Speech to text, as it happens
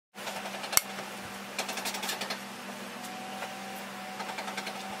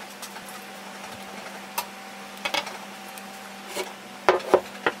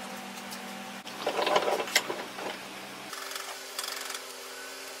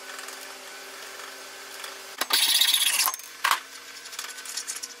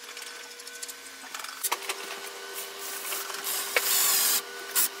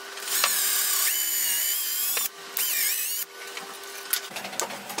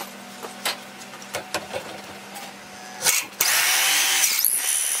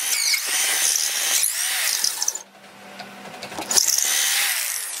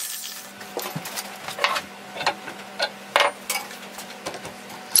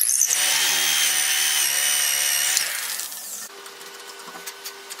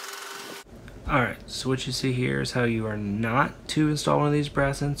So what you see here is how you are not to install one of these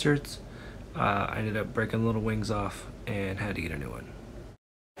brass inserts. I ended up breaking the little wings off and had to get a new one.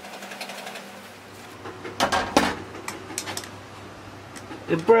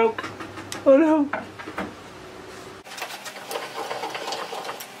 It broke. Oh no.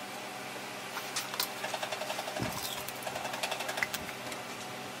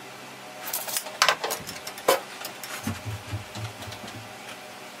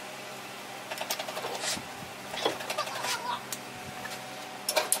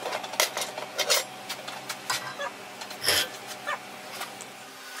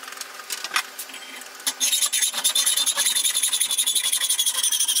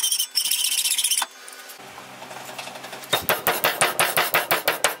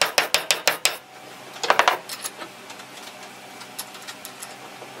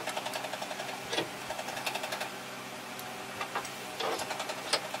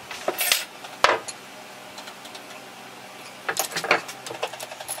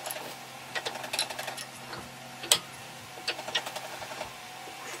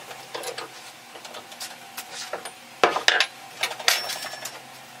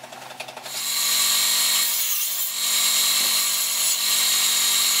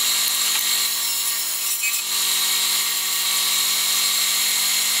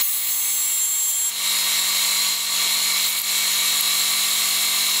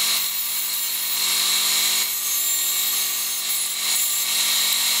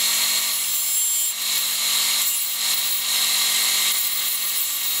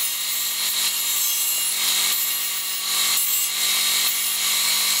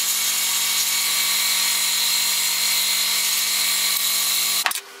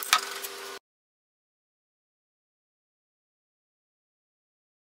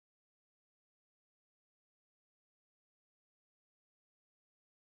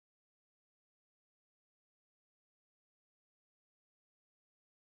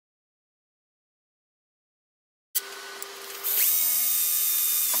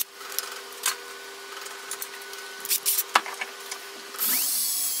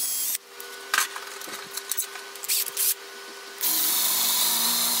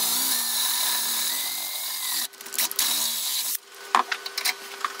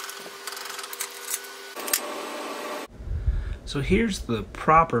 So here's the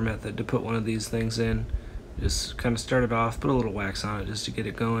proper method to put one of these things in. Just kind of start it off, put a little wax on it just to get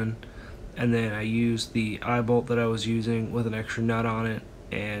it going, and then I used the eye bolt that I was using with an extra nut on it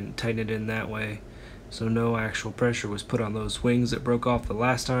and tighten it in that way, so no actual pressure was put on those wings that broke off the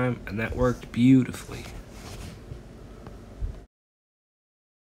last time, and that worked beautifully.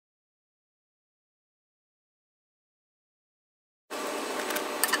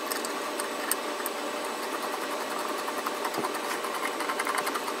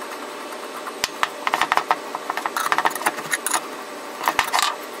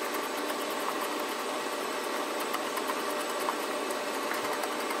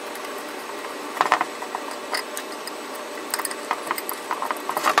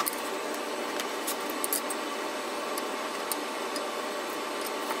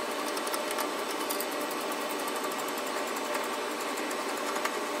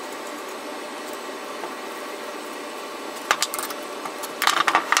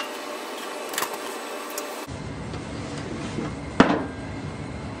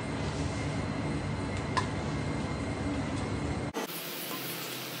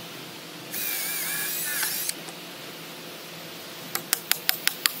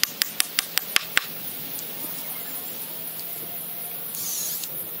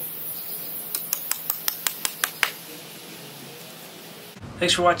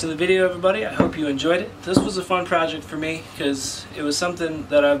 Thanks for watching the video, everybody. I hope you enjoyed it. This was a fun project for me because it was something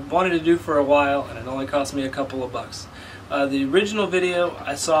that I've wanted to do for a while, and it only cost me a couple of bucks. The original video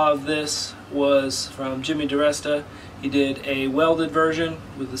I saw of this was from Jimmy DiResta. He did a welded version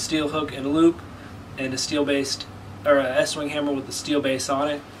with a steel hook and loop and a steel-based, or a S-swing hammer with a steel base on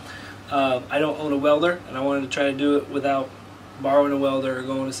it. I don't own a welder, and I wanted to try to do it without borrowing a welder or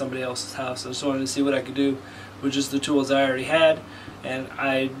going to somebody else's house. I just wanted to see what I could do with just the tools I already had, and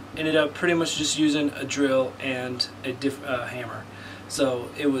I ended up pretty much just using a drill and a hammer. So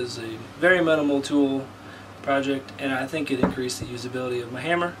it was a very minimal tool project, and I think it increased the usability of my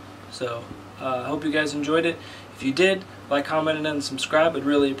hammer. So I hope you guys enjoyed it. If you did, like, comment, and subscribe. I'd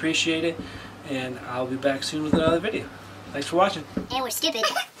really appreciate it, and I'll be back soon with another video. Thanks for watching. And we're stupid.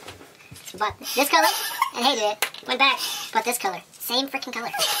 Bought this color and hated it. Went back, bought this color. Same freaking color.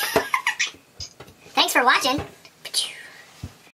 Thanks for watching.